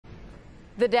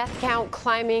The death count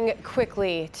climbing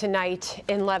quickly tonight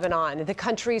in Lebanon. The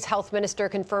country's health minister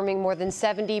confirming more than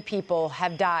 70 people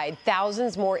have died.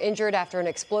 Thousands more injured after an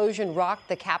explosion rocked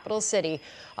the capital city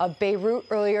of Beirut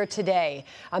earlier today.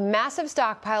 A massive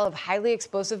stockpile of highly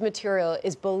explosive material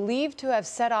is believed to have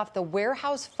set off the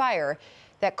warehouse fire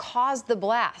that caused the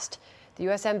blast. The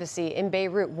U.S. Embassy in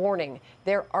Beirut warning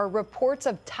there are reports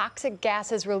of toxic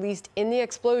gases released in the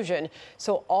explosion,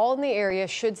 so all in the area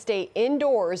should stay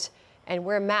indoors and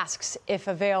wear masks if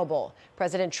available.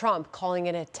 President Trump calling it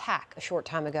an attack a short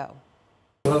time ago.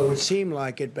 Well, it would seem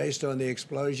like it based on the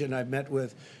explosion. I've met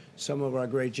with some of our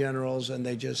great generals, and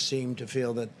they just seemed to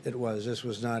feel that this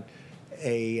was not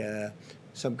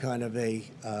some kind of a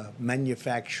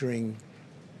manufacturing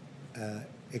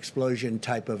explosion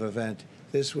type of event.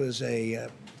 This was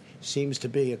seems to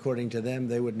be, according to them,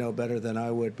 they would know better than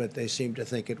I would, but they seem to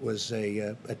think it was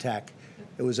a attack.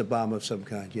 It was a bomb of some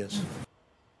kind, yes.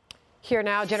 Here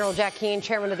now, General Jack Keane,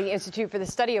 chairman of the Institute for the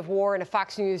Study of War and a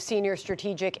Fox News senior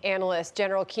strategic analyst.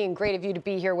 General Keane, great of you to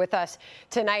be here with us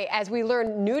tonight as we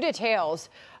learn new details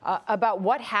about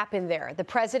what happened there. The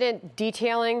president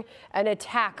detailing an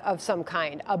attack of some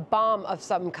kind, a bomb of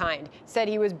some kind, said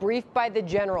he was briefed by the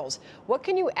generals. What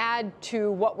can you add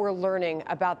to what we're learning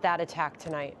about that attack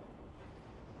tonight?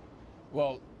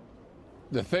 Well,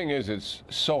 the thing is, it's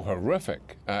so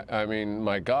horrific. I mean,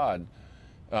 my God.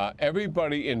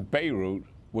 Everybody in Beirut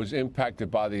was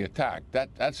impacted by the attack.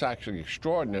 That's actually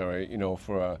extraordinary, you know,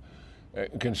 for a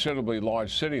considerably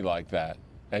large city like that.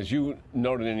 As you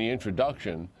noted in the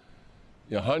introduction,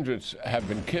 hundreds have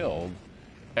been killed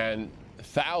and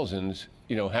thousands,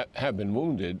 have been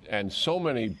wounded, and so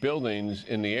many buildings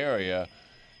in the area,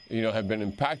 have been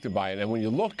impacted by it. And when you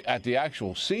look at the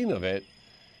actual scene of it,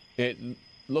 it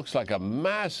looks like a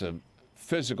massive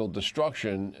physical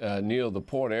destruction near the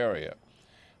port area.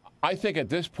 I think at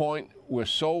this point, we're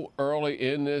so early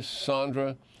in this,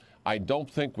 Sandra, I don't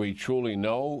think we truly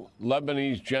know.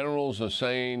 Lebanese generals are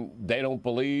saying they don't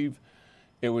believe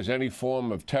it was any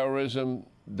form of terrorism.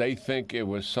 They think it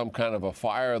was some kind of a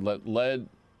fire that led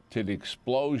to the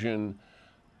explosion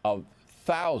of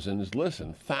thousands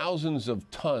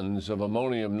of tons of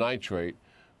ammonium nitrate,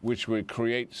 which would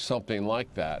create something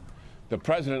like that. The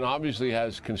president obviously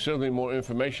has considerably more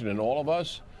information than all of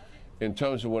us in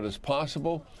terms of what is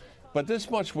possible. But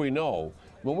this much we know.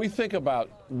 When we think about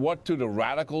what do the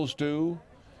radicals do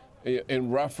in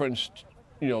reference,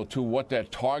 to what their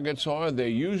targets are, they're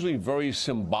usually very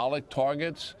symbolic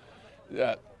targets,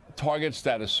 targets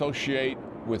that associate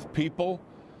with people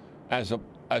as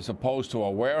opposed to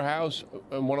a warehouse.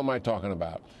 And what am I talking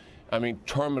about? I mean,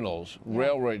 terminals,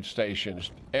 railroad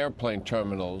stations, airplane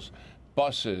terminals,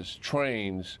 buses,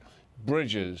 trains,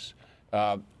 bridges.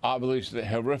 Obviously, the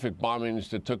horrific bombings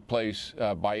that took place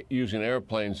by using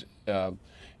airplanes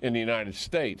in the United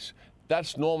States.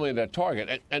 That's normally their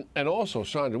target. And also,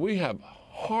 Sandra, we have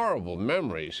horrible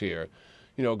memories here,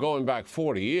 going back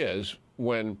 40 years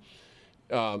when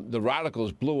the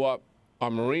radicals blew up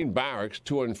our Marine barracks,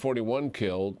 241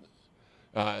 killed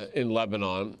in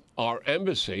Lebanon, our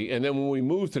embassy, and then when we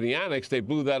moved to the annex, they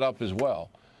blew that up as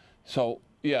well. So,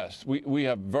 yes, we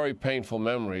have very painful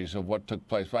memories of what took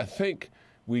place. But I think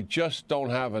we just don't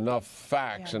have enough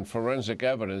facts and forensic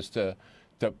evidence to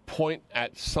point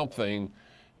at something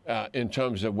in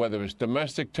terms of whether it's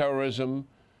domestic terrorism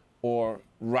or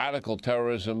radical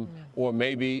terrorism or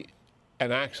maybe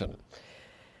an accident.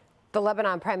 The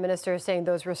Lebanon prime minister is saying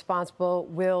those responsible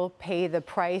will pay the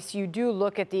price. You do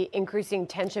look at the increasing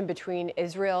tension between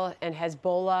Israel and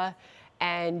Hezbollah,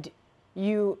 and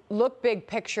you look big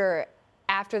picture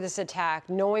after this attack,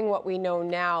 knowing what we know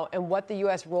now and what the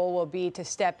U.S. role will be to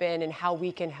step in and how we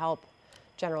can help.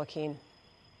 General Keane.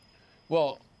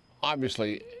 Well,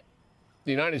 obviously,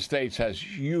 the United States has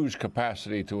huge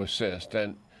capacity to assist.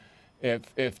 And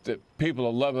if the people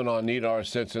of Lebanon need our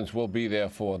assistance, we'll be there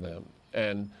for them.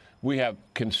 And we have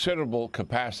considerable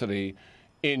capacity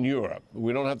in Europe.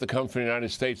 We don't have to come from the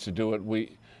United States to do it.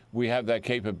 We have that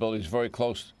capability. It's very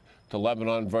close to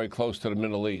Lebanon, very close to the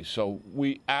Middle East. So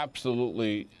we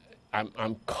absolutely,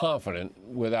 I'm confident,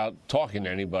 without talking to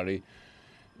anybody,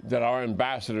 that our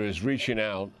ambassador is reaching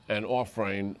out and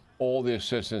offering all the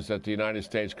assistance that the United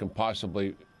States can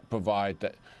possibly provide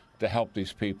to help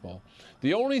these people.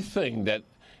 The only thing that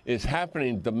is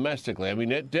happening domestically, I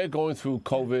mean, they're going through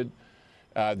COVID.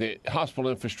 The hospital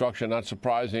infrastructure, not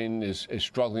surprising, is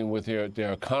struggling with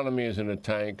their economy is in a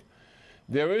tank.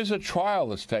 There is a trial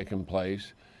that's taken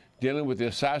place dealing with the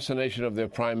assassination of their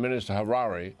prime minister,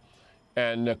 Harari,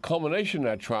 and the culmination of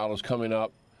that trial is coming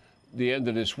up the end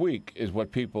of this week, is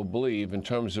what people believe, in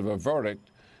terms of a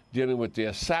verdict dealing with the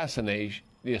assassination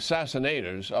the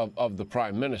assassinators of the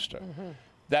prime minister.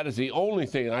 That is the only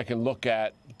thing I can look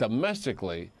at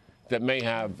domestically that may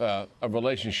have a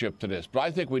relationship to this. But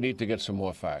I think we need to get some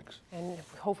more facts. And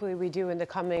hopefully we do in the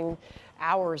coming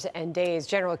hours and days.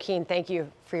 General Keane, thank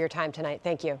you for your time tonight.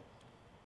 Thank you.